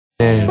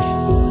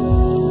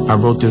I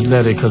wrote this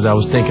letter cause I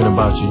was thinking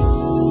about you.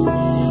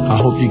 I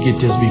hope you get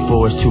this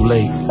before it's too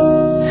late.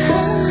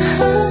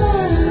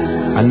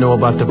 I know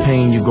about the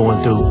pain you're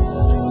going through.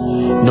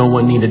 No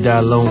one need to die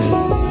lonely.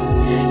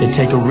 It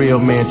take a real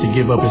man to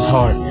give up his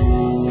heart,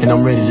 and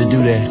I'm ready to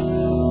do that.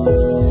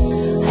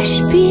 Aš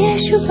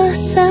piešiu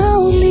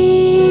pasaulį,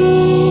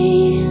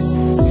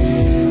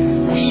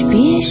 aš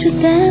piešiu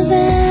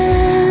tave,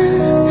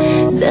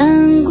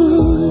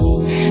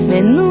 Dangui,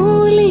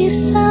 Mėnulį ir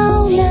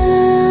saulę,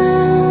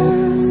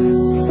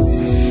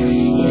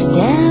 ir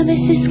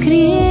debesį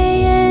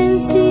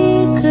skriejantį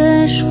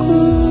kažkur.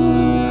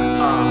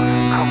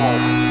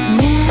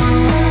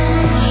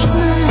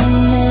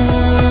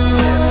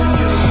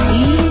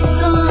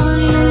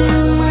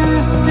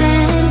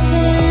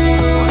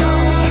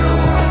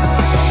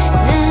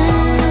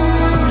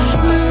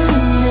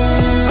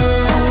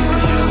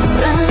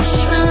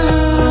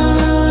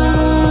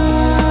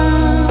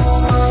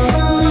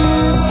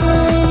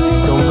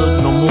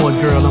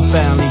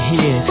 Finally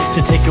here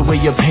to take away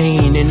your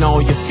pain and all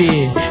your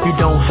fear. You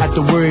don't have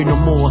to worry no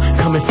more.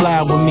 Come and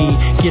fly with me.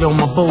 Get on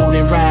my boat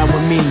and ride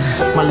with me.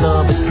 My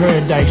love is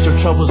paradise, your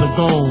troubles are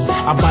gone.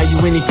 I'll buy you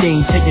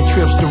anything, taking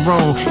trips to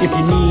Rome. If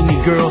you need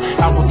me, girl,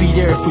 I will be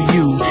there for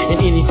you. And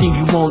anything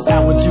you want, I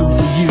will do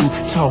for you.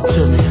 Talk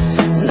to me.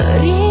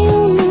 Norėjau